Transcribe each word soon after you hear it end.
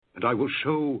And I will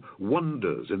show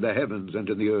wonders in the heavens and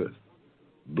in the earth,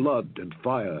 blood and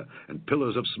fire and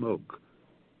pillars of smoke.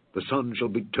 The sun shall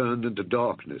be turned into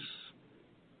darkness,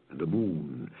 and the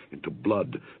moon into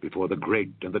blood before the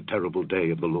great and the terrible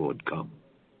day of the Lord come.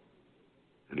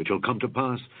 And it shall come to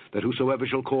pass that whosoever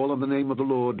shall call on the name of the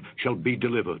Lord shall be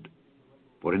delivered.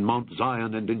 For in Mount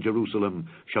Zion and in Jerusalem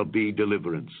shall be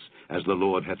deliverance, as the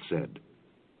Lord hath said,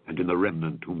 and in the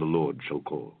remnant whom the Lord shall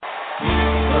call. The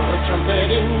trumpet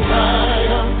in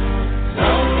Zion,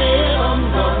 sounding on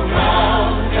the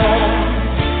mountain.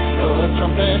 The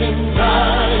trumpet in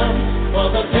Zion, for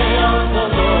the day of the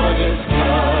Lord is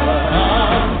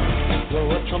come.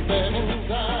 The trumpet in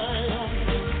Zion,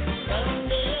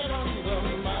 sounding on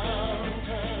the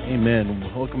mountain. Amen.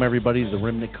 Welcome everybody to the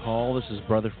Remnant Call. This is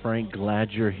Brother Frank.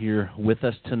 Glad you're here with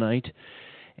us tonight.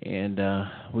 And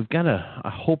we've got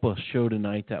I hope a show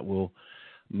tonight that will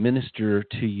minister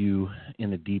to you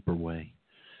in a deeper way.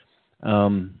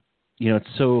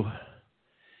 It's so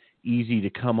easy to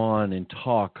come on and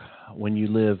talk when you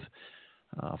live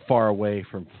far away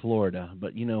from Florida.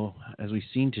 But, as we've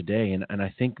seen today, and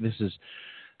I think this is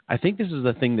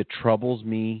the thing that troubles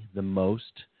me the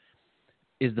most,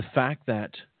 is the fact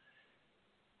that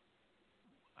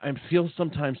I feel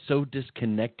sometimes so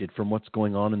disconnected from what's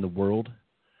going on in the world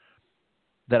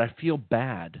that I feel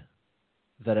bad,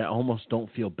 that I almost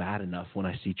don't feel bad enough when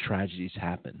I see tragedies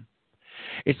happen.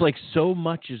 It's like so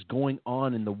much is going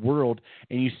on in the world,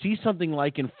 and you see something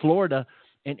like in Florida,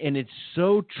 and it's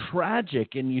so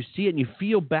tragic, and you see it and you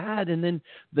feel bad, and then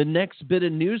the next bit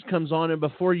of news comes on, and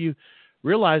before you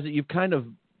realize that you've kind of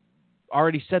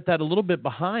already set that a little bit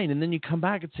behind, and then you come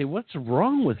back and say, what's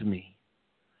wrong with me?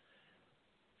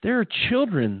 There are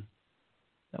children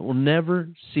that will never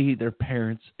see their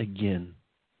parents again.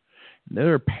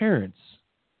 There are parents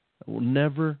that will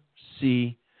never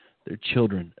see their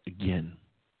children again.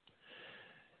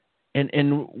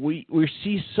 And we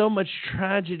see so much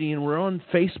tragedy, and we're on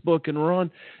Facebook and we're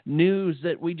on news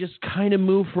that we just kind of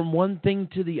move from one thing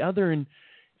to the other, and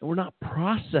we're not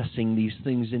processing these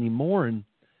things anymore. And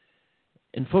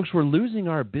folks, we're losing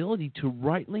our ability to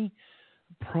rightly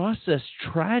process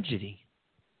tragedy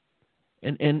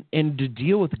and to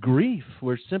deal with grief.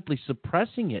 We're simply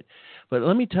suppressing it. But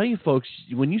let me tell you, folks,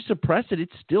 when you suppress it,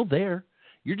 it's still there.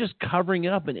 You're just covering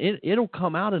it up, and it'll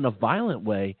come out in a violent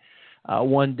way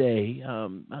one day.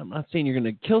 I'm not saying you're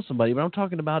going to kill somebody, but I'm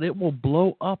talking about it will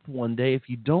blow up one day if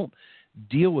you don't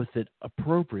deal with it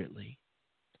appropriately.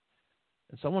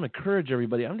 And so I want to encourage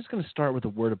everybody. I'm just going to start with a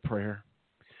word of prayer,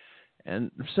 and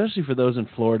especially for those in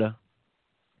Florida.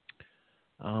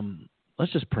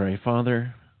 Let's just pray.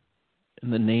 Father, in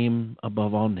the name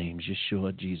above all names,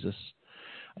 Yeshua, Jesus,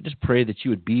 I just pray that you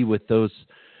would be with those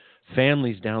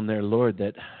families down there, Lord,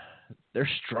 that they're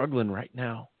struggling right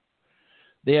now.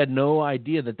 They had no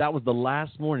idea that was the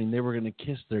last morning they were going to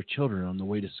kiss their children on the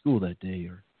way to school that day,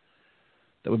 or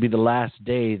that would be the last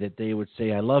day that they would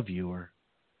say, I love you, or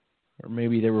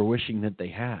maybe they were wishing that they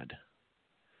had.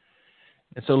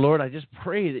 And so, Lord, I just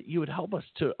pray that you would help us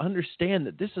to understand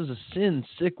that this is a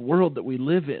sin-sick world that we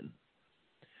live in.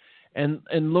 And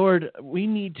Lord, we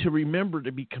need to remember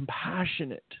to be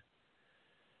compassionate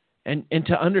and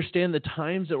to understand the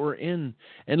times that we're in.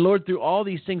 And Lord, through all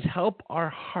these things, help our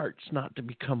hearts not to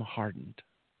become hardened.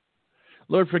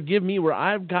 Lord, forgive me where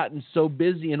I've gotten so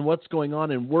busy in what's going on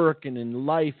in work and in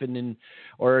life and in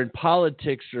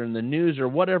politics or in the news or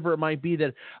whatever it might be,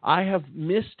 that I have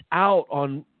missed out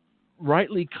on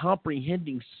rightly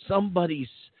comprehending somebody's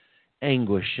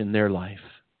anguish in their life.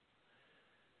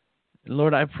 And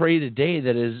Lord, I pray today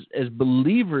that as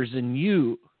believers in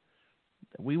you,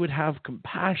 that we would have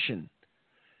compassion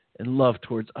and love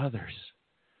towards others.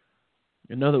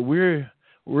 And know that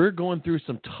we're going through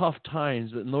some tough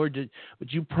times, but Lord,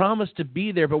 but you promised to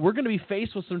be there, but we're going to be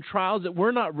faced with some trials that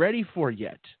we're not ready for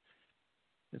yet.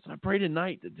 And so I pray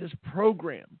tonight that this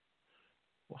program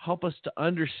will help us to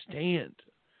understand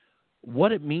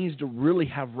what it means to really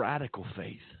have radical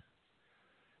faith.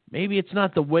 Maybe it's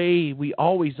not the way we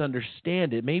always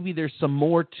understand it. Maybe there's some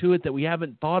more to it that we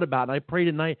haven't thought about. And I pray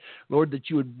tonight, Lord, that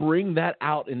you would bring that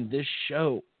out in this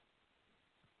show.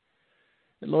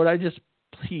 And Lord, I just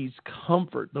please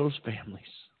comfort those families.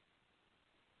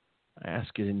 I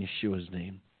ask it in Yeshua's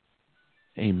name.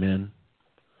 Amen.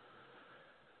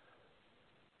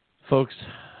 Folks,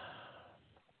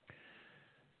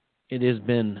 it has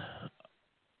been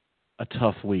a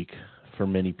tough week for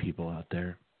many people out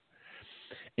there.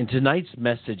 In tonight's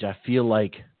message, I feel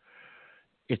like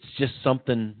it's just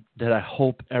something that I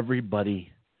hope everybody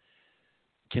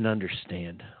can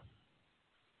understand.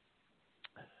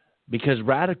 Because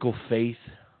radical faith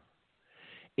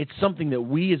it's something that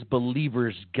we as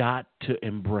believers got to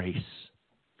embrace.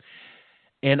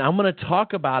 And I'm going to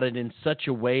talk about it in such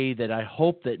a way that I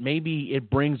hope that maybe it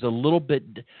brings a little bit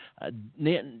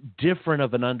different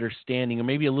of an understanding, or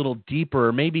maybe a little deeper,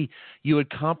 or maybe you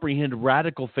would comprehend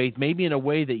radical faith maybe in a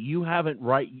way that you haven't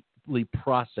rightly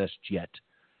processed yet.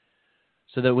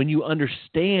 So that when you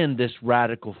understand this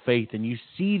radical faith and you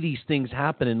see these things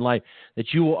happen in life,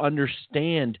 that you will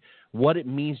understand what it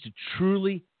means to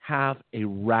truly have a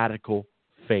radical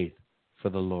faith for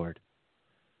the Lord.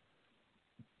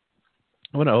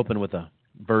 I want to open with a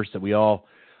verse that we all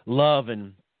love,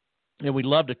 and we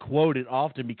love to quote it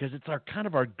often because it's our kind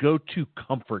of our go-to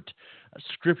comfort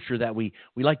scripture that we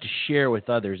like to share with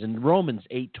others. In Romans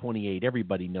 8:28,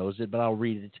 everybody knows it, but I'll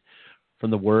read it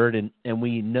from the Word. And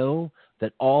we know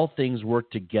that all things work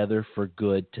together for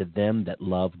good to them that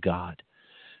love God,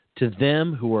 to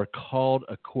them who are called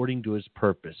according to His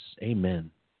purpose. Amen.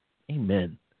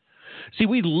 Amen. See,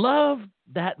 we love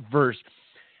that verse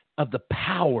of the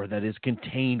power that is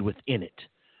contained within it.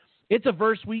 It's a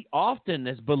verse we often,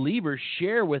 as believers,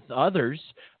 share with others,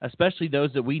 especially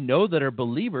those that we know that are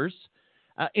believers,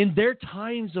 in their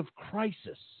times of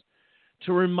crisis,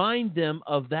 to remind them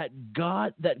of that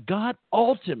God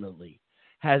ultimately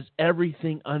has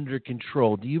everything under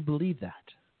control. Do you believe that?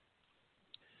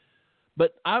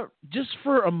 But just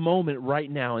for a moment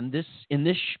right now, in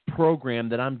this program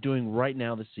that I'm doing right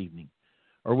now this evening,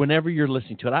 or whenever you're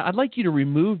listening to it, I'd like you to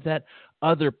remove that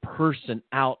other person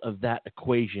out of that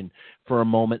equation for a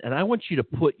moment, and I want you to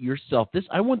put yourself,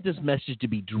 I want this message to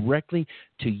be directly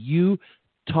to you,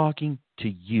 talking to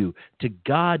you, to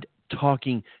God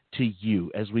talking to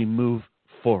you as we move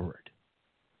forward.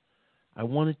 I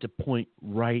want it to point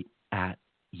right at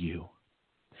you.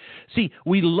 See,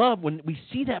 we love when we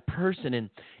see that person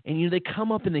and they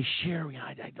come up and they share,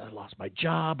 I lost my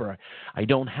job, or I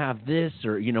don't have this,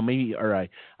 or maybe, or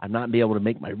I'm not able to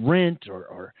make my rent,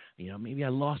 or maybe I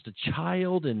lost a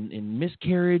child in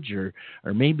miscarriage, or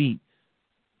maybe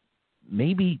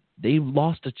they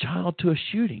lost a child to a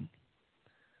shooting,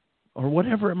 or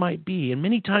whatever it might be. And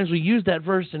many times we use that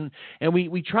verse and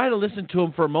we try to listen to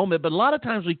them for a moment, but a lot of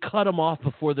times we cut them off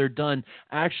before they're done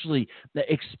actually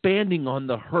expanding on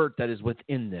the hurt that is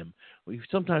within them. We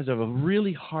sometimes have a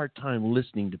really hard time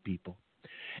listening to people.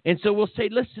 And so we'll say,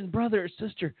 listen, brother or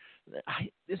sister,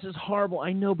 this is horrible,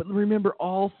 I know, but remember,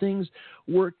 all things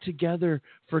work together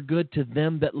for good to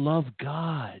them that love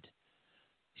God.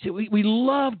 See, we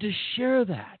love to share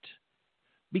that,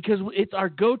 because it's our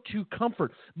go-to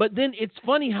comfort. But then it's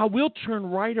funny how we'll turn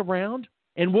right around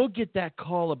and we'll get that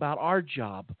call about our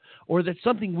job, or that's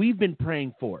something we've been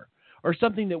praying for, or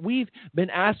something that we've been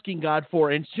asking God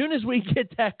for. And as soon as we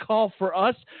get that call for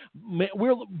us,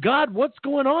 God, what's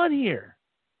going on here?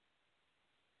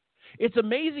 It's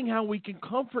amazing how we can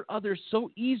comfort others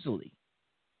so easily.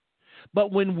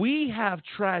 But when we have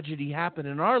tragedy happen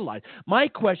in our life, my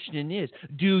question is,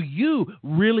 do you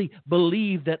really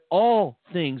believe that all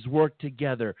things work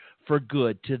together for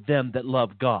good to them that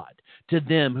love God, to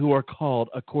them who are called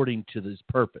according to His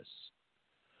purpose?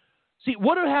 See,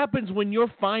 what happens when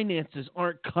your finances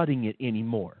aren't cutting it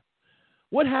anymore?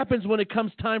 What happens when it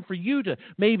comes time for you to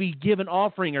maybe give an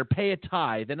offering or pay a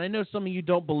tithe? And I know some of you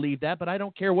don't believe that, but I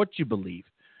don't care what you believe.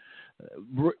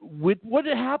 What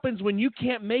happens when you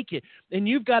can't make it and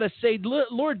you've got to say,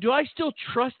 Lord, do I still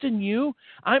trust in you?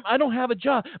 I don't have a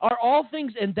job. Are all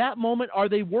things in that moment, are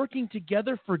they working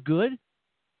together for good?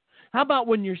 How about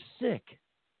when you're sick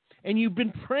and you've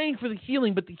been praying for the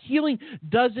healing, but the healing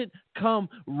doesn't come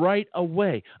right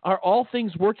away? Are all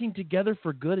things working together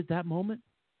for good at that moment?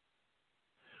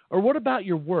 Or what about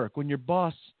your work, when your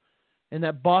boss, and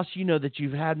that boss that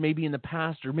you've had maybe in the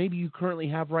past, or maybe you currently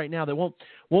have right now, that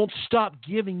won't stop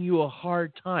giving you a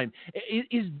hard time?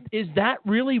 Is that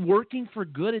really working for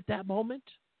good at that moment?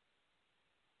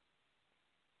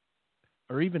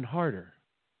 Or even harder,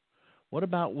 what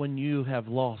about when you have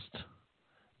lost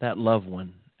that loved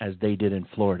one, as they did in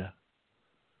Florida,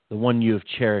 the one you have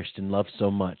cherished and loved so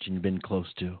much and been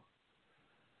close to?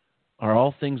 Are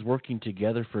all things working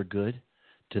together for good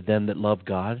to them that love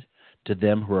God, to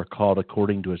them who are called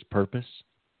according to His purpose?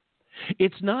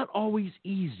 It's not always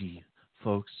easy,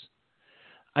 folks.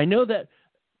 I know that.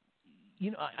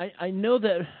 I know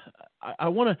that. I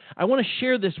want to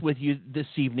share this with you this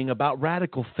evening about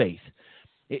radical faith.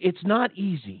 It's not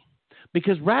easy,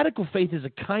 because radical faith is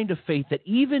a kind of faith that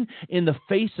even in the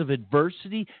face of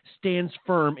adversity stands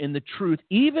firm in the truth,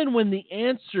 even when the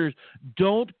answers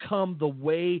don't come the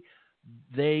way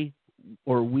they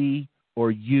or we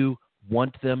or you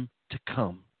want them to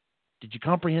come. Did you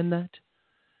comprehend that?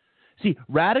 See,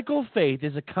 radical faith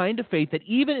is a kind of faith that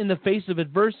even in the face of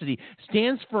adversity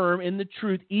stands firm in the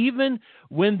truth, even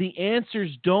when the answers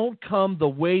don't come the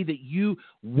way that you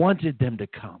wanted them to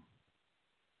come.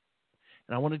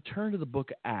 And I want to turn to the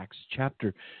book of Acts,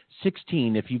 chapter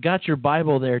 16. If you got your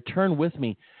Bible there, turn with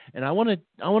me. And I want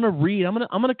to read. I'm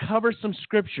going to cover some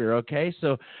scripture, okay?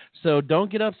 So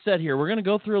don't get upset here. We're going to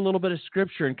go through a little bit of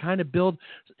scripture and kind of build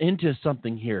into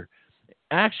something here.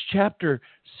 Acts chapter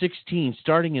 16,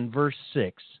 starting in verse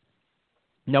 6.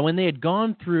 Now, when they had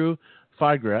gone through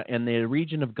Phrygia and the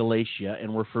region of Galatia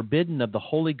and were forbidden of the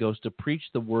Holy Ghost to preach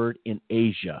the word in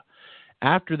Asia,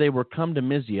 after they were come to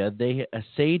Mysia, they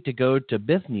essayed to go to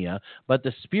Bithynia, but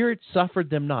the Spirit suffered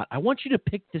them not. I want you to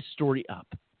pick this story up.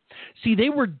 See, they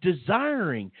were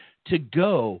desiring to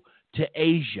go to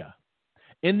Asia.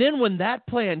 And then when that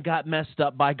plan got messed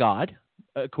up by God,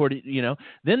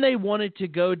 then they wanted to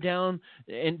go down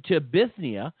into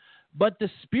Bithynia, but the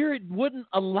Spirit wouldn't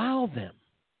allow them.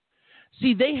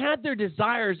 See, they had their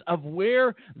desires of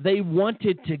where they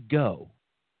wanted to go,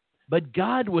 but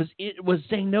God was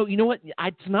saying, no, you know what?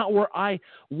 It's not where I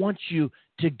want you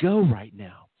to go right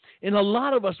now. And a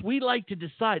lot of us, we like to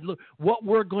decide, look, what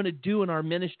we're going to do in our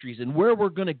ministries and where we're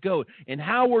going to go and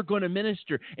how we're going to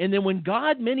minister. And then when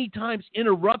God many times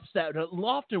interrupts that,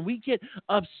 often we get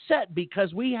upset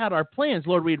because we had our plans.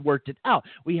 Lord, we had worked it out.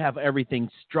 We have everything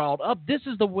strawed up. This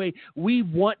is the way we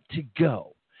want to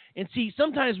go. And see,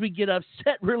 sometimes we get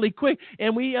upset really quick,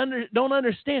 and we don't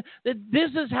understand that this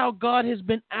is how God has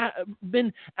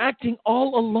been acting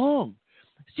all along.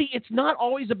 See, it's not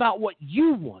always about what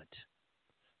you want,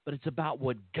 but it's about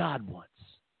what God wants.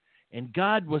 And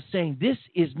God was saying, this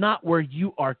is not where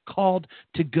you are called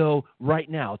to go right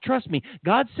now. Trust me,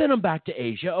 God sent him back to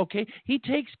Asia, okay? He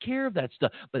takes care of that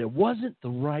stuff, but it wasn't the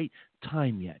right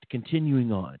time yet.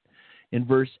 Continuing on in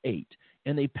verse 8.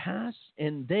 And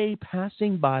they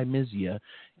passing by Mysia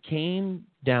came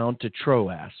down to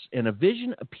Troas, and a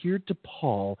vision appeared to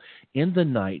Paul in the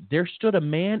night. There stood a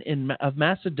man of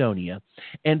Macedonia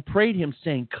and prayed him,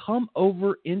 saying, come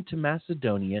over into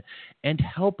Macedonia and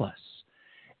help us.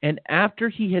 And after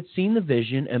he had seen the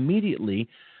vision, immediately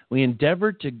we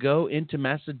endeavored to go into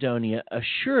Macedonia,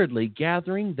 assuredly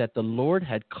gathering that the Lord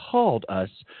had called us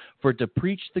for to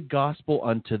preach the gospel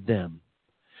unto them.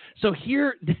 So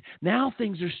here, now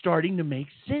things are starting to make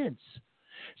sense.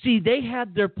 See, they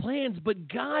had their plans, but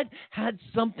God had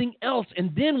something else.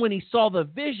 And then when he saw the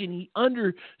vision, he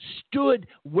understood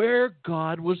where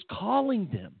God was calling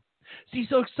them. See,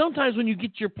 so sometimes when you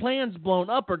get your plans blown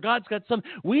up or God's got something,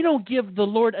 we don't give the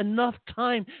Lord enough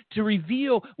time to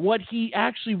reveal what he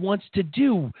actually wants to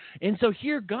do. And so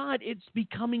here, God, it's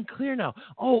becoming clear now.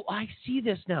 Oh, I see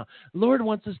this now. Lord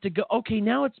wants us to go. Okay,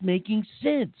 now it's making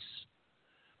sense.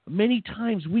 Many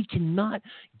times we cannot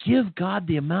give God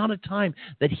the amount of time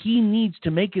that he needs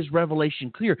to make his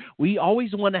revelation clear. We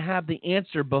always want to have the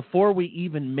answer before we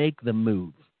even make the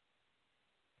move.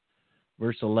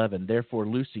 Verse 11, therefore,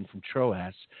 loosing from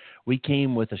Troas, we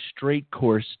came with a straight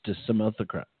course to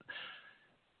Samothracia.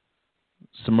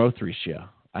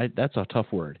 That's a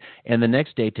tough word. And the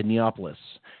next day to Neapolis.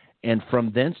 And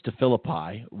from thence to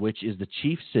Philippi, which is the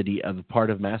chief city of a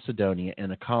part of Macedonia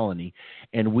and a colony.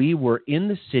 And we were in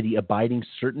the city abiding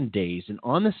certain days. And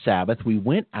on the Sabbath we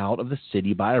went out of the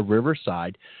city by a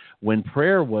riverside, when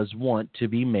prayer was wont to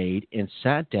be made, and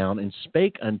sat down and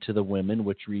spake unto the women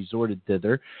which resorted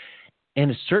thither. And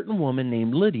a certain woman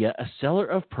named Lydia, a seller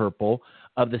of purple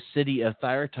of the city of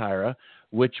Thyatira,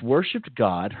 which worshipped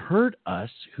God, heard us,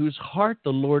 whose heart the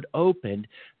Lord opened,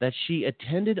 that she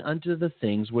attended unto the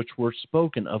things which were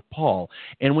spoken of Paul.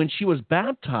 And when she was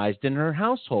baptized in her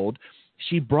household,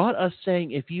 she brought us,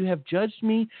 saying, if you have judged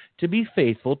me to be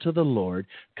faithful to the Lord,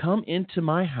 come into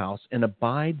my house and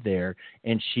abide there.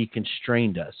 And she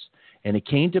constrained us. And it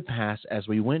came to pass, as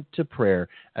we went to prayer,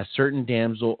 a certain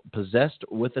damsel possessed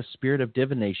with a spirit of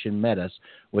divination met us,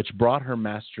 which brought her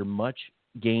master much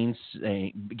gain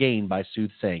by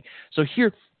soothsaying. So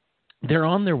here, they're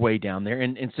on their way down there,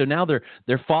 and so now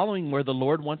they're following where the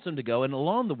Lord wants them to go, and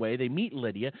along the way, they meet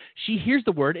Lydia. She hears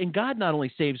the word, and God not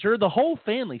only saves her, the whole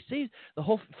family saves the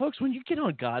whole. Folks, when you get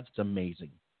on God, it's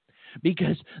amazing,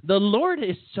 because the Lord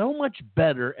is so much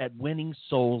better at winning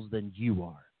souls than you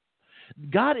are.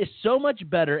 God is so much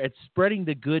better at spreading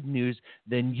the good news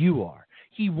than you are.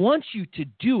 He wants you to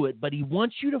do it, but he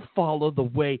wants you to follow the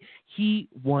way he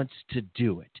wants to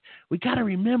do it. We got to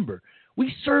remember,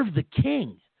 we serve the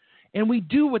King, and we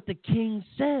do what the King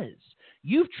says.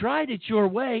 You've tried it your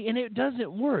way, and it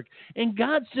doesn't work. And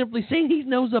God's simply saying he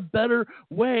knows a better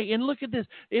way. And look at this.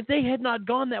 If they had not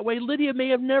gone that way, Lydia may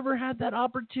have never had that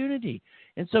opportunity.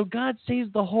 And so God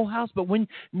saves the whole house. But when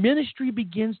ministry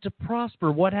begins to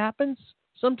prosper, what happens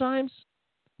sometimes?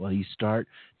 Well, you start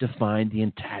to find the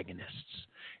antagonists.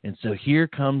 And so here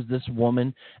comes this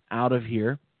woman out of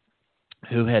here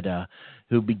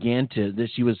who began to,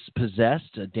 she was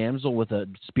possessed, a damsel with a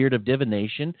spirit of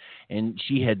divination, and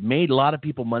she had made a lot of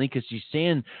people money because she's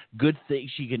saying good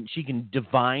things. She can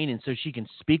divine, and so she can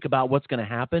speak about what's going to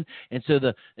happen. And so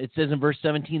it says in verse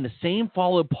 17, the same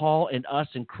followed Paul and us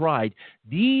and cried,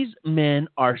 these men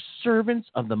are servants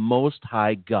of the Most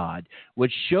High God,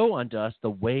 which show unto us the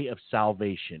way of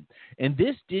salvation. And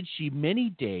this did she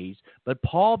many days, but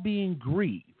Paul being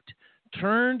grieved,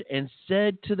 turned and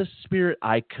said to the spirit,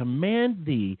 I command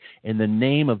thee in the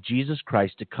name of Jesus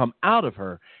Christ to come out of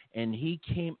her. And he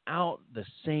came out the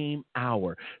same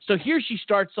hour. So here she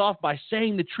starts off by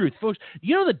saying the truth. Folks,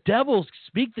 you know the devils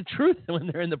speak the truth when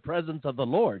they're in the presence of the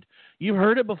Lord. You've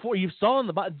heard it before. You saw in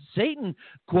the Bible, Satan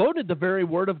quoted the very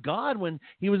word of God when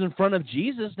he was in front of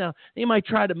Jesus. Now, they might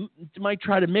try to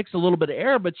mix a little bit of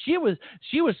air, but she was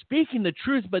speaking the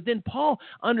truth. But then Paul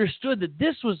understood that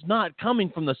this was not coming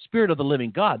from the Spirit of the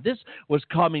living God. This was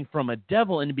coming from a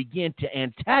devil, and it began to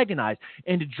antagonize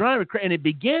and to drive, and it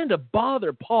began to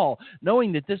bother Paul,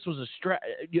 knowing that this was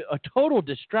a total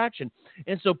distraction.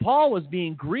 And so Paul was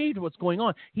being grieved what's going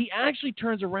on. He actually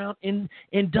turns around and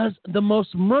does the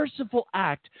most merciful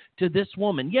act to this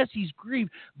woman. Yes, he's grieved,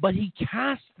 but he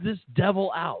casts this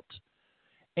devil out.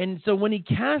 And so when he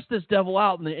casts this devil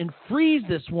out and frees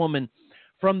this woman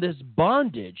from this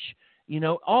bondage,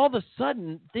 all of a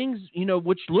sudden things,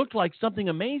 which looked like something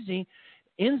amazing,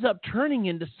 ends up turning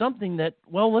into something that,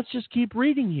 well, let's just keep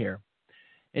reading here.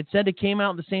 It said it came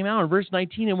out in the same hour. Verse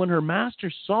 19, and when her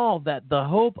masters saw that the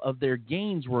hope of their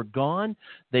gains were gone,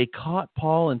 they caught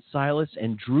Paul and Silas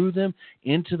and drew them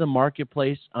into the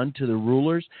marketplace unto the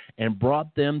rulers and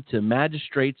brought them to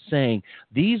magistrates, saying,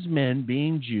 these men,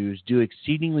 being Jews, do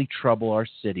exceedingly trouble our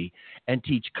city and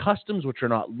teach customs which are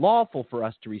not lawful for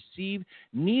us to receive,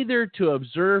 neither to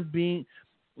observe being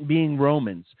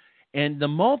Romans. And the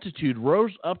multitude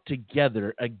rose up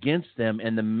together against them,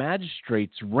 and the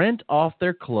magistrates rent off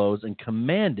their clothes and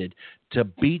commanded to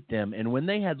beat them. And when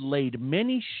they had laid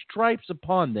many stripes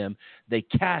upon them, they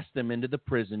cast them into the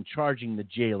prison, charging the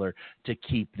jailer to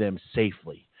keep them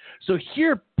safely. So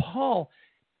here Paul,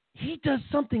 he does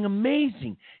something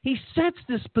amazing. He sets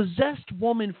this possessed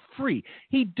woman free.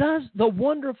 He does the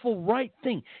wonderful right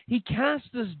thing. He casts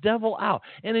this devil out.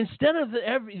 And instead of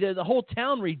the whole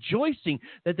town rejoicing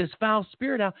that this foul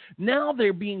spirit out, now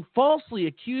they're being falsely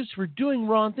accused for doing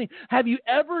wrong thing. Have you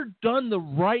ever done the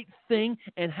right thing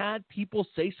and had people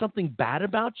say something bad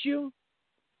about you?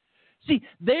 See,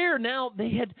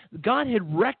 God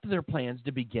had wrecked their plans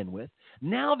to begin with.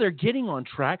 Now they're getting on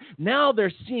track. Now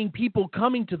they're seeing people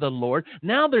coming to the Lord.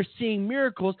 Now they're seeing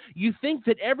miracles. You think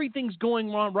that everything's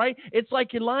going wrong, right? It's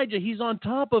like Elijah. He's on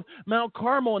top of Mount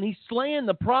Carmel, and he's slaying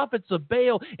the prophets of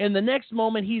Baal, and the next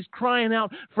moment he's crying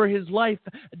out for his life,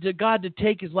 to God to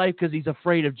take his life because he's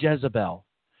afraid of Jezebel.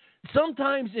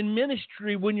 Sometimes in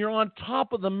ministry, when you're on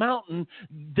top of the mountain,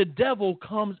 the devil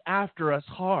comes after us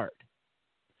hard.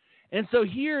 And so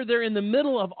here they're in the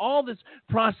middle of all this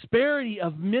prosperity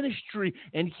of ministry,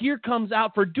 and here comes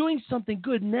out for doing something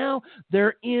good. Now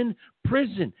they're in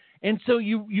prison. And so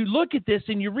you look at this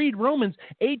and you read Romans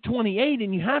 8:28,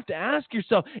 and you have to ask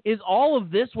yourself, is all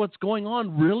of this what's going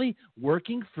on really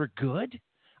working for good?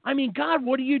 I mean, God,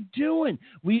 what are you doing?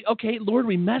 Lord,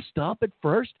 we messed up at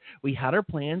first. We had our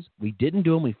plans. We didn't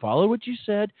do them. We followed what you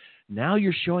said. Now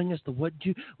you're showing us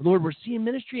Lord, we're seeing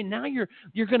ministry, and now you're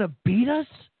going to beat us?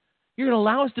 You're going to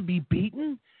allow us to be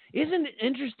beaten? Isn't it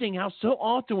interesting how so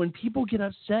often when people get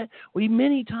upset, we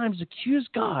many times accuse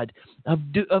God of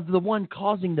the one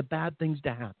causing the bad things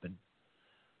to happen?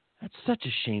 That's such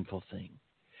a shameful thing.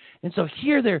 And so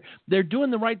here they're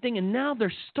doing the right thing, and now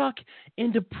they're stuck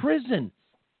into prison.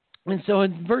 And so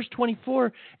in verse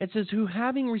 24, it says, who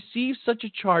having received such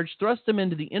a charge, thrust them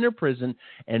into the inner prison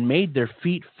and made their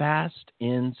feet fast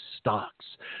in stocks.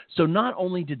 So not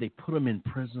only did they put them in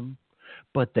prison,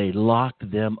 but they locked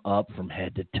them up from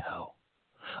head to toe,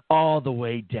 all the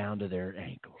way down to their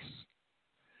ankles.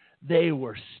 They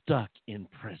were stuck in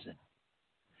prison.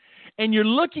 And you're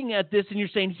looking at this and you're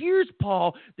saying, here's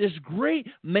Paul, this great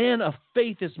man of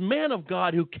faith, this man of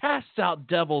God who casts out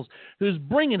devils, who's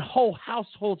bringing whole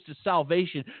households to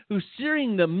salvation, who's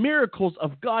seeing the miracles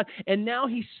of God, and now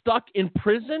he's stuck in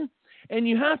prison. And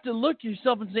you have to look at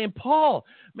yourself and say, Paul,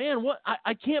 man,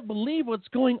 I can't believe what's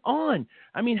going on.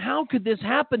 I mean, how could this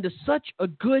happen to such a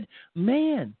good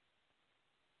man?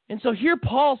 And so here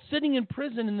Paul's sitting in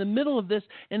prison in the middle of this,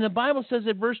 and the Bible says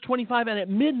at verse 25, and at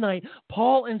midnight,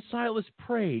 Paul and Silas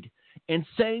prayed and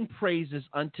sang praises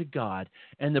unto God,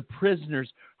 and the prisoners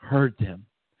heard them.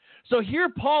 So here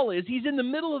Paul is. He's in the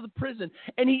middle of the prison,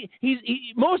 and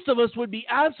most of us would be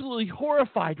absolutely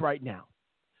horrified right now.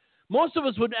 Most of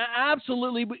us would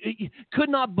absolutely could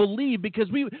not believe, because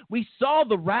we saw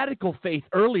the radical faith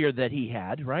earlier that he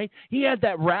had, right? He had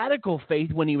that radical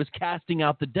faith when he was casting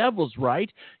out the devils,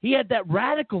 right? He had that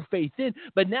radical faith in,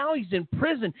 but now he's in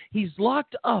prison. He's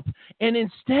locked up. And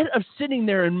instead of sitting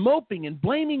there and moping and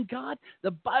blaming God,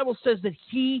 the Bible says that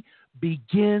he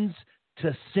begins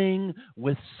to sing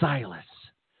with Silas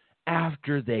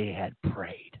after they had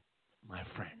prayed. My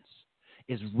friends,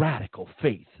 is radical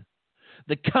faith.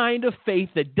 The kind of faith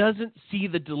that doesn't see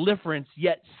the deliverance,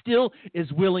 yet still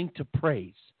is willing to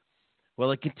praise. Well,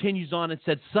 it continues on and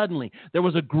said, suddenly there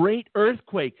was a great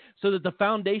earthquake, so that the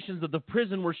foundations of the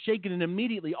prison were shaken, and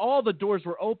immediately all the doors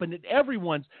were opened, and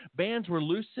everyone's bands were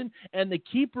loosened, and the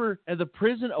keeper of the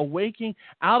prison, awaking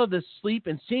out of his sleep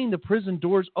and seeing the prison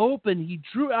doors open, he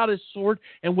drew out his sword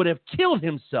and would have killed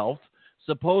himself,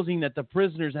 supposing that the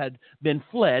prisoners had been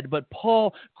fled. But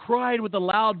Paul cried with a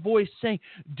loud voice, saying,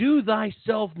 do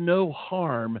thyself no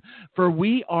harm, for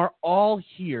we are all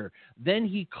here. Then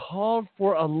he called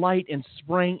for a light and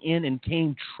sprang in and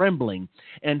came trembling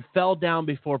and fell down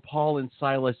before Paul and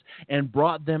Silas and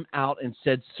brought them out and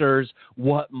said, sirs,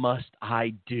 what must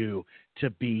I do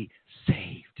to be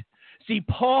saved? See,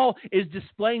 Paul is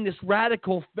displaying this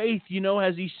radical faith,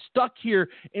 as he's stuck here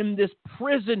in this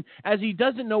prison, as he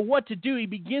doesn't know what to do. He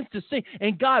begins to sing,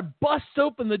 and God busts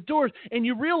open the doors, and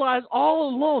you realize all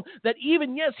along that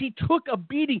even, yes, he took a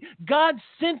beating, God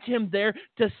sent him there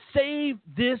to save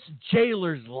this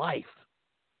jailer's life.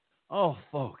 Oh,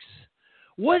 folks,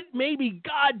 what may be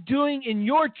God doing in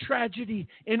your tragedy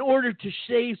in order to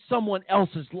save someone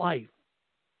else's life?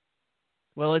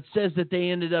 Well, it says that they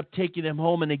ended up taking him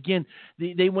home, and again,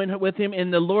 they went with him,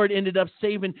 and the Lord ended up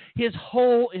saving his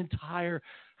whole entire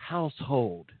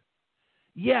household.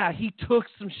 Yeah, he took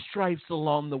some stripes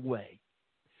along the way,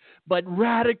 but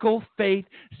radical faith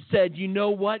said, you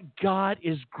know what? God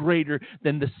is greater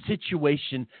than the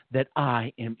situation that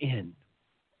I am in.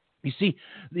 You see,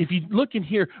 if you look in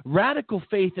here, radical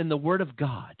faith in the Word of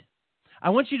God. I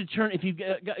want you to turn, if you've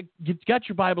got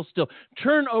your Bible still,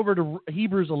 turn over to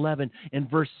Hebrews 11 and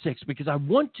verse 6, because I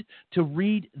want to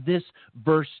read this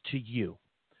verse to you.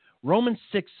 Romans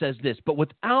 6 says this, but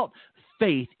without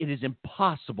faith it is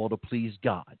impossible to please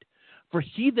God. For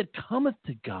he that cometh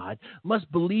to God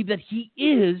must believe that he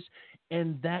is,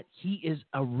 and that he is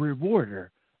a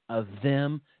rewarder of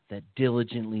them that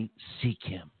diligently seek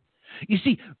him. You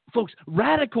see, folks,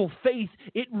 radical faith,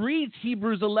 it reads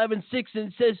Hebrews 11:6, and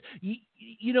it says,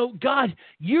 God,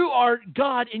 you are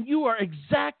God, and you are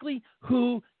exactly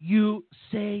who you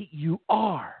say you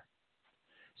are.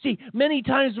 See, many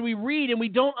times we read and we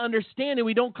don't understand and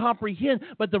we don't comprehend,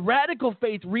 but the radical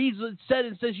faith reads it said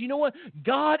and says, you know what?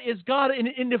 God is God,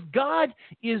 and if God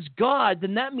is God,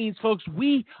 then that means, folks,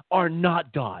 we are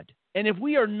not God. And if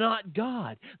we are not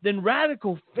God, then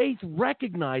radical faith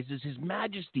recognizes his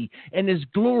majesty and his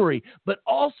glory, but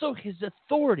also his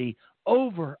authority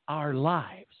over our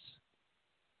lives.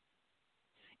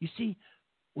 You see,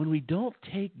 when we don't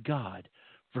take God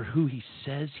for who he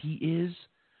says he is,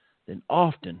 then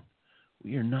often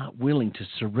we are not willing to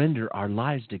surrender our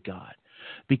lives to God,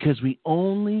 because we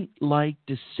only like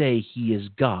to say he is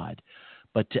God,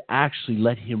 but to actually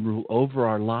let him rule over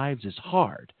our lives is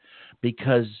hard,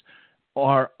 because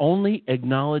are only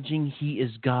acknowledging he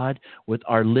is God with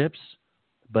our lips,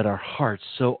 but our hearts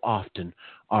so often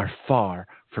are far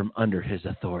from under his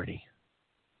authority.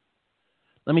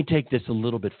 Let me take this a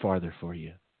little bit farther for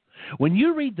you. When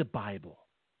you read the Bible,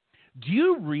 do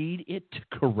you read it to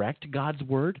correct God's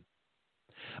word?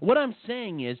 What I'm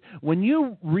saying is, when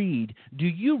you read, do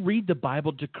you read the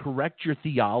Bible to correct your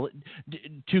theology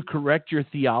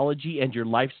and your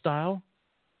lifestyle?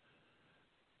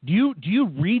 Do you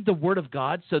read the Word of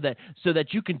God so that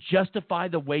you can justify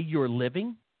the way you're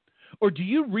living? Or do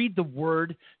you read the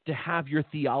Word to have your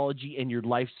theology and your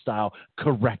lifestyle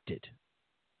corrected?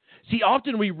 See,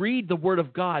 often we read the Word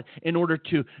of God in order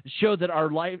to show that our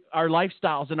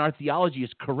lifestyles and our theology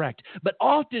is correct. But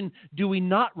often do we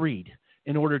not read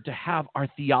in order to have our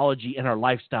theology and our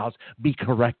lifestyles be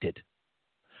corrected?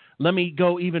 Let me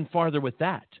go even farther with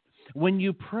that. When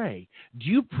you pray, do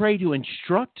you pray to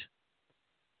instruct,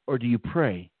 or do you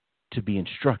pray to be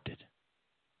instructed?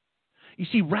 You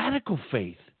see, radical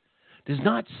faith does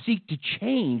not seek to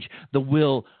change the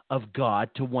will of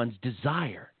God to one's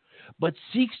desire, but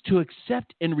seeks to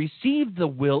accept and receive the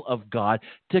will of God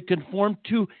to conform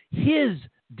to His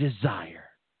desire.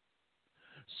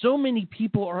 So many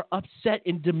people are upset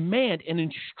and demand and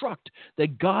instruct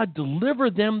that God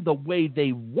deliver them the way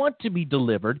they want to be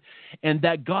delivered and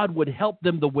that God would help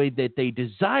them the way that they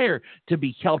desire to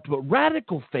be helped. But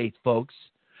radical faith, folks,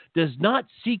 does not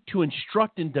seek to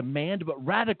instruct and demand, but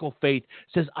radical faith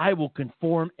says, I will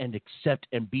conform and accept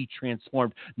and be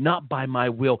transformed, not by my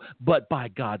will, but by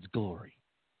God's glory.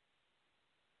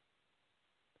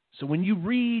 So when you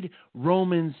read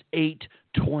Romans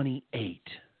 8:28,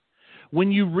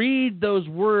 when you read those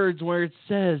words where it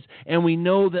says, and we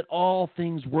know that all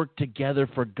things work together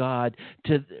for God,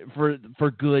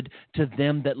 for good to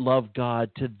them that love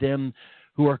God, to them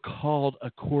who are called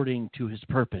according to His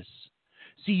purpose.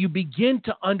 See, you begin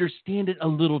to understand it a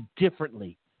little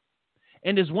differently.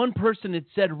 And as one person had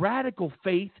said, radical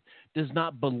faith does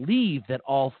not believe that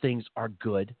all things are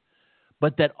good,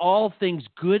 but that all things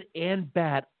good and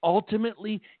bad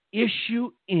ultimately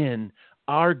issue in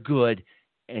our good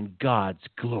and God's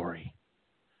glory.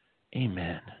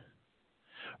 Amen.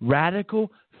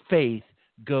 Radical faith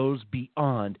goes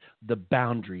beyond the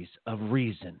boundaries of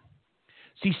reason.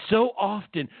 See, so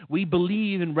often we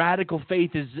believe in radical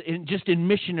faith is just in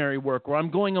missionary work, where I'm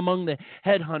going among the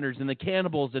headhunters and the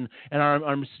cannibals, and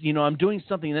I'm doing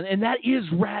something, and that is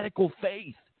radical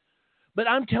faith. But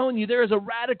I'm telling you, there is a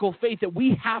radical faith that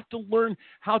we have to learn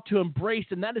how to embrace,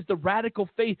 and that is the radical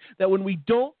faith that when we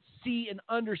don't see and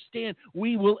understand,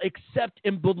 we will accept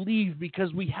and believe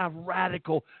because we have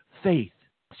radical faith.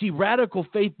 See, radical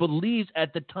faith believes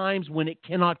at the times when it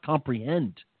cannot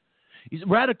comprehend.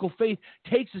 Radical faith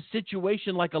takes a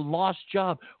situation like a lost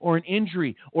job or an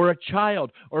injury or a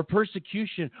child or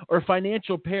persecution or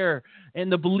financial peril,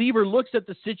 and the believer looks at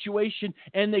the situation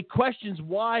and they questions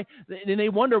why, and they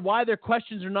wonder why their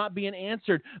questions are not being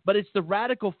answered. But it's the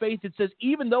radical faith that says,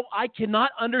 even though I cannot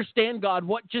understand, God,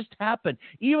 what just happened,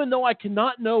 even though I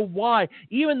cannot know why,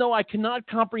 even though I cannot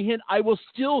comprehend, I will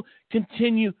still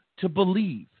continue to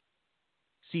believe.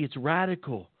 See, it's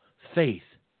radical faith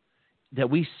that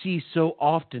we see so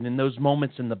often in those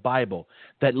moments in the Bible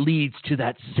that leads to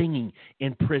that singing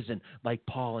in prison like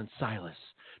Paul and Silas,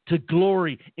 to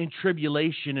glory in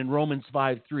tribulation in Romans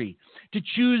 5:3, to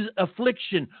choose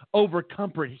affliction over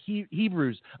comfort,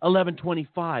 Hebrews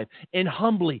 11:25, and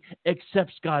humbly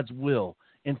accepts God's will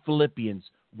in Philippians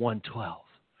 1:12.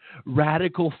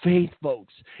 Radical faith,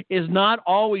 folks, is not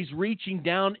always reaching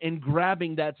down and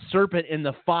grabbing that serpent in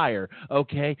the fire,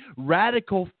 okay?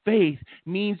 Radical faith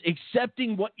means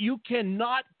accepting what you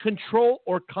cannot control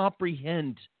or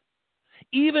comprehend,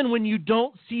 even when you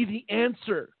don't see the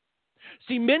answer.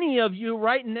 See, many of you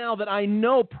right now that I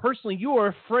know personally, you are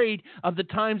afraid of the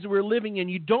times that we're living in.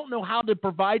 You don't know how to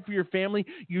provide for your family.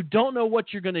 You don't know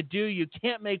what you're going to do. You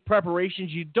can't make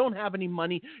preparations. You don't have any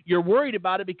money. You're worried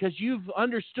about it because you've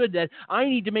understood that I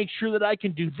need to make sure that I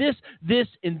can do this, this,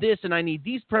 and this, and I need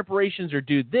these preparations or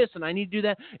do this, and I need to do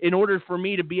that in order for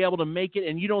me to be able to make it,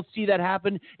 and you don't see that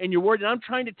happen, and you're worried. And I'm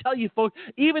trying to tell you, folks,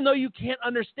 even though you can't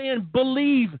understand,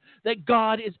 believe that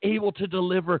God is able to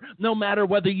deliver no matter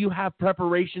whether you have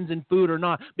preparations in food or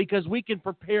not, because we can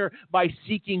prepare by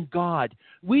seeking God.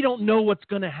 We don't know what's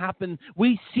going to happen.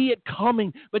 We see it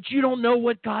coming, but you don't know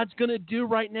what God's going to do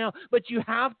right now. But you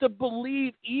have to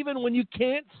believe even when you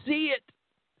can't see it.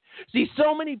 See,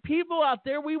 so many people out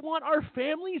there, we want our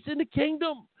families in the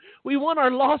kingdom. We want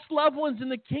our lost loved ones in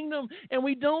the kingdom, and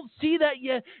we don't see that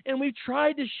yet. And we've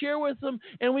tried to share with them,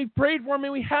 and we've prayed for them,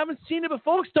 and we haven't seen it. But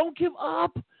folks, don't give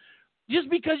up. Just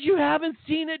because you haven't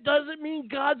seen it doesn't mean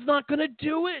God's not going to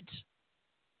do it.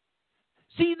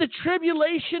 See, the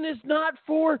tribulation is not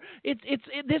for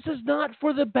this is not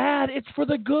for the bad, it's for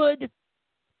the good.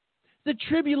 The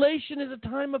tribulation is a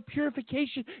time of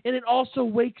purification, and it also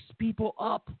wakes people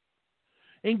up.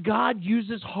 And God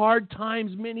uses hard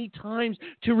times many times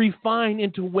to refine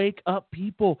and to wake up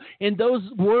people. And those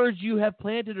words you have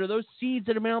planted or those seeds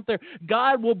that are out there,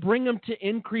 God will bring them to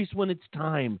increase when it's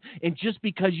time. And just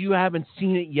because you haven't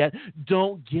seen it yet,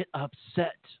 don't get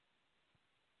upset.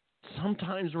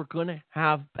 Sometimes we're going to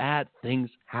have bad things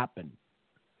happen.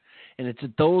 And it's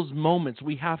at those moments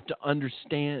we have to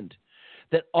understand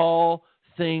that all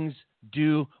things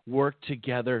do work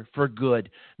together for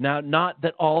good. Now, not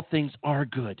that all things are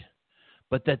good,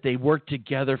 but that they work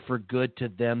together for good to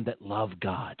them that love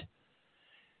God,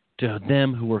 to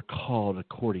them who are called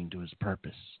according to His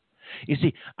purpose. You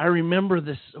see, I remember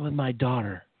this with my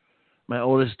daughter, my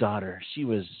oldest daughter.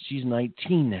 She's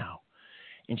 19 now.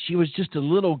 And she was just a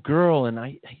little girl, and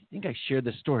I think I shared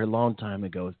this story a long time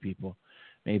ago with people.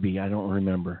 Maybe, I don't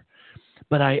remember.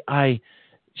 But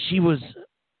she was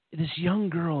this young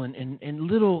girl and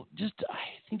little, just, I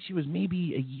think she was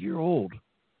maybe a year old.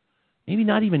 Maybe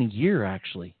not even a year,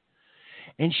 actually.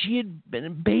 And she had been a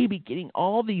baby getting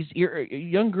all these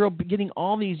young girl getting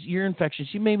all these ear infections.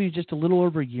 She maybe was just a little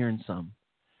over a year and some.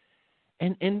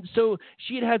 And so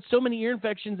she had so many ear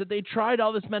infections that they tried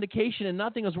all this medication and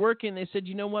nothing was working. They said,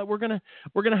 you know what, we're gonna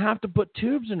have to put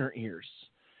tubes in her ears.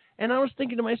 And I was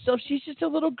thinking to myself, she's just a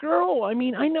little girl. I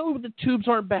mean, I know the tubes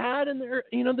aren't bad and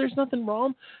there's nothing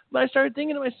wrong. But I started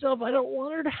thinking to myself, I don't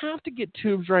want her to have to get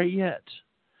tubes right yet.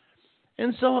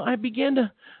 And so I began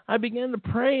to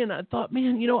pray, and I thought,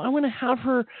 man, I want to have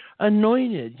her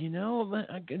anointed.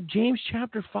 James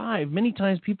chapter 5. Many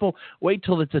times people wait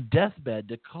till it's a deathbed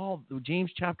to call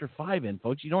James chapter 5 in,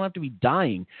 folks. You don't have to be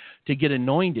dying to get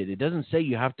anointed. It doesn't say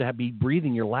you have to be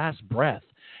breathing your last breath.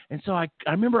 And so I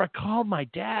remember I called my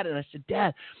dad, and I said,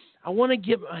 Dad, I want to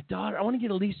get my daughter, I want to get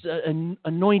Elisa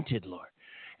anointed, Lord.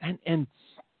 And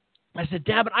I said,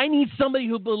 Dad, but I need somebody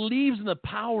who believes in the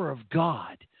power of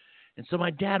God. And so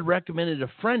my dad recommended a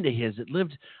friend of his that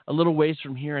lived a little ways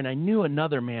from here, and I knew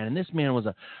another man, and this man was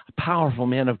a powerful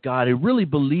man of God who really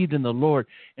believed in the Lord.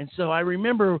 And so I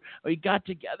remember we got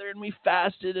together and we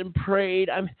fasted and prayed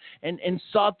and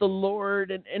sought the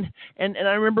Lord, and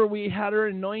I remember we had her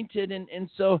anointed, and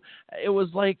so it was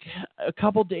like a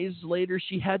couple days later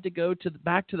she had to go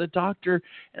back to the doctor,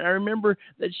 and I remember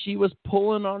that she was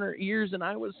pulling on her ears, and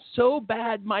I was so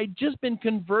bad. I'd just been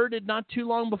converted not too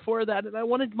long before that, and I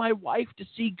wanted my wife to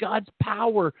see God's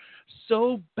power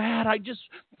so bad.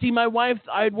 My wife,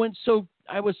 I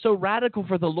was so radical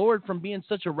for the Lord from being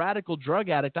such a radical drug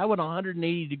addict. I went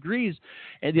 180 degrees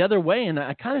and the other way, and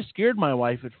I kind of scared my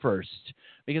wife at first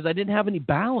because I didn't have any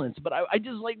balance. But I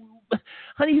just like,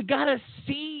 honey, you got to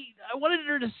see. I wanted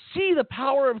her to see the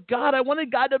power of God. I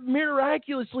wanted God to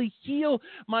miraculously heal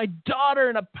my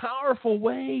daughter in a powerful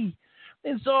way.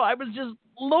 And so I was just,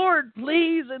 Lord,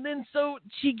 please. And then so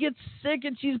she gets sick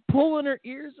and she's pulling her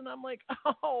ears. And I'm like,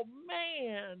 oh,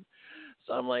 man.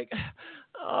 So I'm like,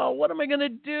 oh, what am I going to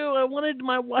do? I wanted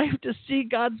my wife to see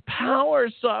God's power.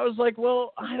 So I was like,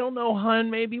 well, I don't know,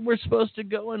 hon. Maybe we're supposed to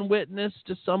go and witness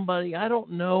to somebody. I don't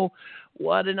know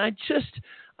what. And I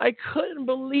couldn't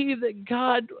believe that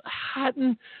God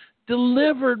hadn't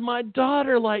delivered my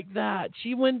daughter like that.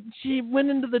 She went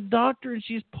into the doctor and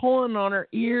she's pulling on her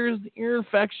ears. The ear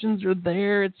infections are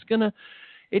there.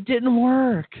 It didn't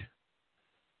work.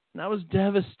 And I was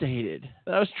devastated.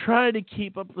 I was trying to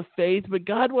keep up the faith, but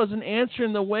God wasn't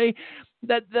answering the way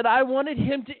that I wanted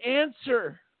him to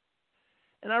answer.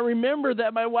 And I remember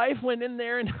that my wife went in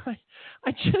there, and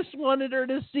I just wanted her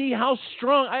to see how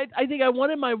strong. I think I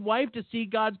wanted my wife to see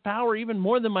God's power even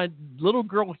more than my little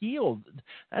girl healed.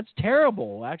 That's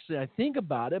terrible, actually. I think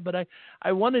about it, but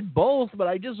I wanted both, but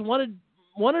I just wanted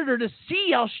her to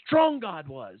see how strong God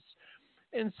was.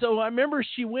 And so I remember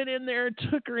she went in there and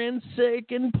took her in sick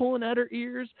and pulling at her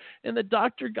ears, and the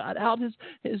doctor got out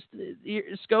his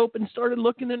scope and started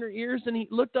looking in her ears, and he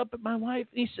looked up at my wife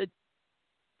and he said,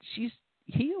 she's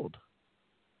healed.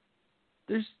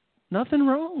 There's nothing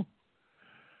wrong.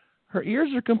 Her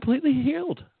ears are completely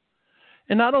healed.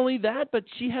 And not only that, but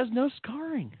she has no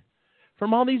scarring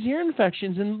from all these ear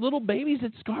infections, and little babies,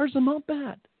 it scars them up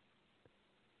bad.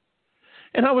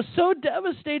 And I was so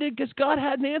devastated because God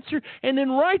had an answer. And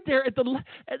then right there in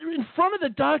front of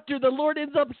the doctor, the Lord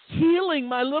ends up healing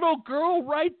my little girl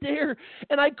right there.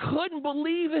 And I couldn't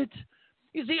believe it.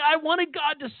 You see, I wanted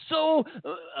God to so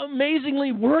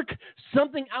amazingly work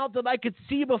something out that I could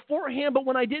see beforehand, but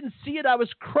when I didn't see it, I was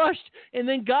crushed. And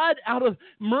then God, out of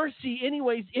mercy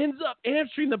anyways, ends up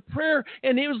answering the prayer.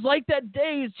 And it was like that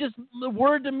day, it's just the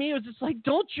word to me, it was just like,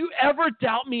 don't you ever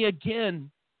doubt me again.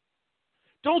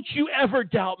 Don't you ever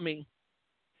doubt me.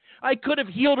 I could have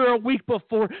healed her a week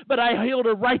before, but I healed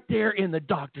her right there in the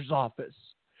doctor's office.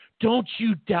 Don't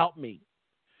you doubt me.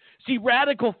 See,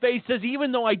 radical faith says,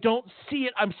 even though I don't see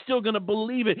it, I'm still going to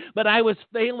believe it. But I was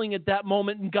failing at that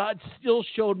moment, and God still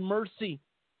showed mercy.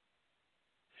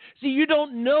 See, you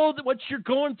don't know that what you're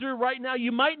going through right now.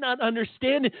 You might not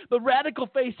understand it, but radical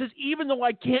faith says, even though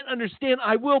I can't understand,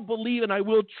 I will believe and I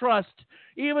will trust.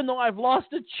 Even though I've lost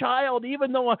a child,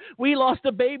 even though we lost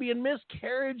a baby in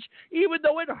miscarriage, even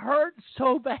though it hurt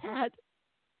so bad,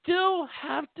 still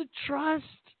have to trust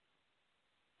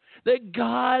that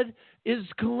God is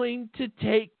going to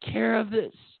take care of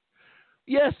this.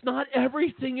 Yes, not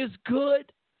everything is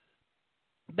good.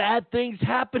 Bad things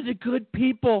happen to good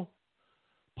people.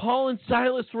 Paul and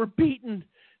Silas were beaten.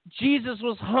 Jesus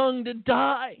was hung to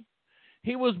die.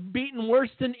 He was beaten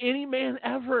worse than any man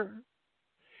ever.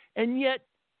 And yet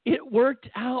it worked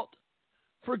out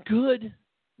for good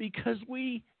because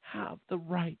we have the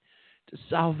right to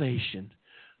salvation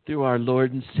through our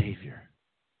Lord and Savior.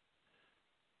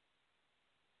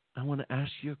 I want to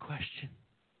ask you a question.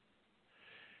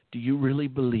 Do you really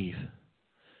believe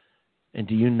and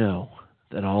do you know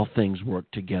that all things work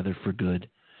together for good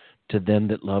to them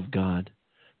that love God,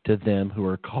 to them who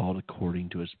are called according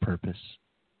to His purpose?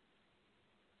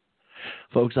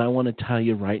 Folks, I want to tell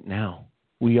you right now,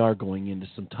 we are going into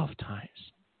some tough times.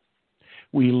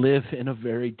 We live in a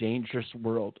very dangerous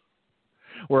world.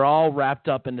 We're all wrapped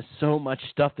up into so much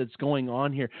stuff that's going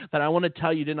on here that I want to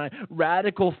tell you tonight,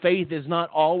 radical faith is not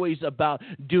always about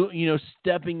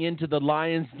stepping into the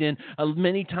lion's den.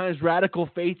 Many times radical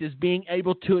faith is being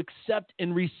able to accept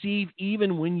and receive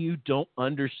even when you don't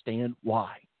understand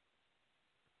why.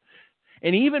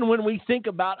 And even when we think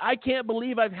about, I can't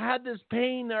believe I've had this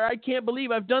pain, or I can't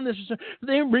believe I've done this,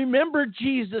 then remember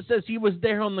Jesus as He was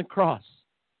there on the cross,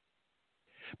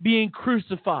 being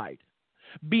crucified,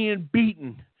 being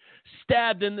beaten,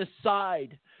 stabbed in the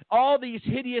side, all these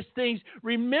hideous things.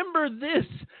 Remember this,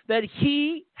 that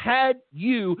He had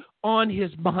you on His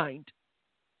mind,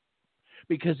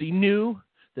 because He knew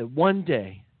that one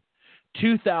day,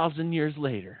 2,000 years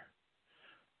later,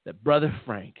 that Brother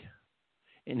Frank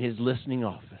in his listening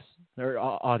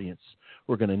audience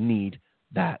were going to need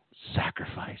that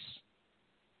sacrifice.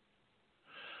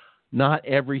 Not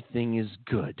everything is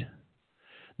good.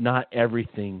 Not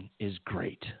everything is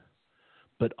great.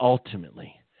 But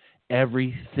ultimately,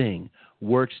 everything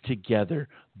works together,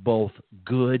 both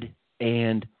good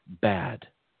and bad,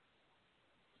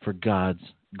 for God's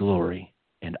glory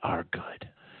and our good.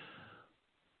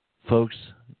 Folks,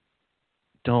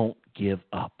 don't give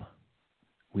up.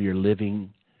 We are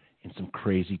living in some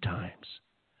crazy times.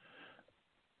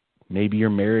 Maybe your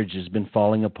marriage has been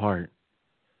falling apart.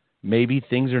 Maybe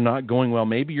things are not going well.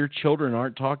 Maybe your children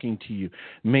aren't talking to you.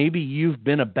 Maybe you've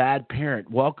been a bad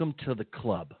parent. Welcome to the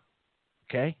club.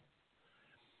 Okay?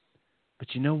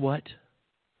 But you know what?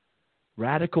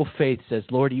 Radical faith says,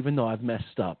 Lord, even though I've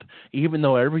messed up, even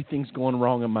though everything's going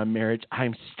wrong in my marriage,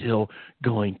 I'm still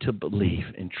going to believe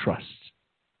and trust.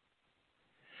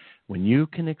 When you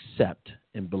can accept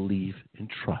and believe and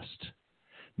trust,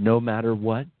 no matter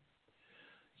what,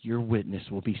 your witness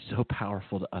will be so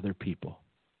powerful to other people.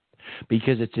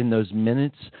 Because it's in those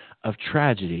minutes of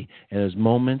tragedy and those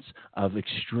moments of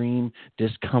extreme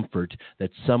discomfort that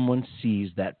someone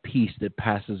sees that peace that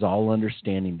passes all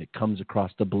understanding that comes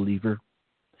across the believer.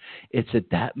 It's at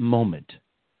that moment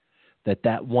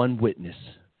that one witness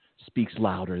speaks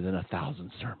louder than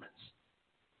 1,000 sermons.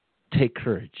 Take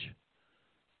courage.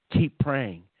 Keep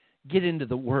praying. Get into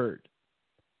the Word.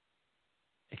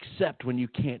 Accept when you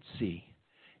can't see.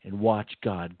 And watch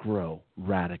God grow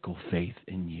radical faith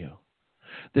in you.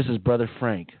 This is Brother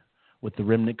Frank with the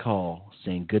Remnant Call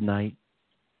saying good night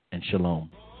and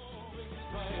shalom.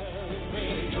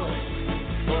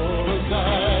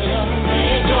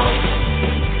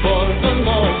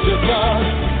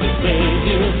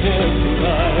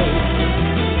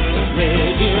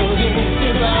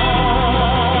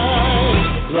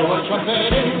 Blow a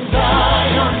trumpet in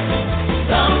Zion,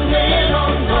 sounding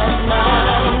on the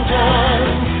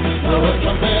mountain. Blow a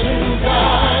trumpet in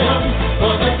Zion,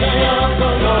 for the day of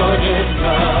the Lord is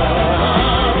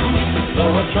come.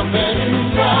 Blow a trumpet in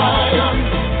Zion,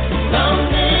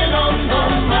 sounding on the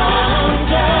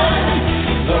mountain.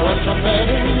 Blow a trumpet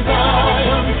in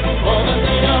Zion, for the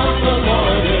day of the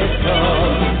Lord is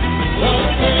come. The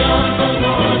day of the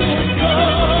Lord is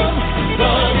come.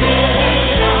 The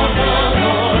day of the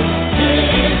Lord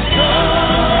is come.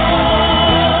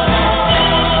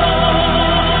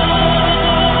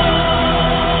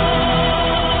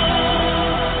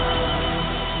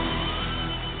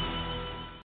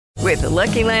 With the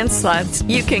Lucky Land Slots,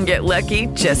 you can get lucky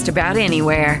just about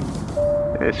anywhere.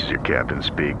 This is your captain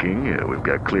speaking. We've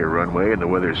got clear runway and the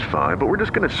weather's fine, but we're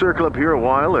just going to circle up here a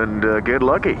while and get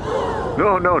lucky.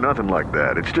 No, nothing like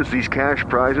that. It's just these cash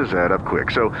prizes add up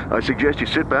quick. So I suggest you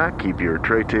sit back, keep your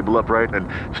tray table upright, and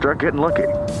start getting lucky.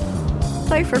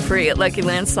 Play for free at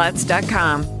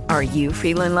LuckyLandSlots.com. Are you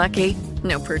feeling lucky?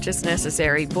 No purchase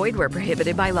necessary. Void where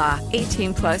prohibited by law.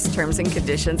 18+ terms and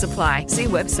conditions apply. See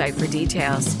website for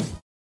details.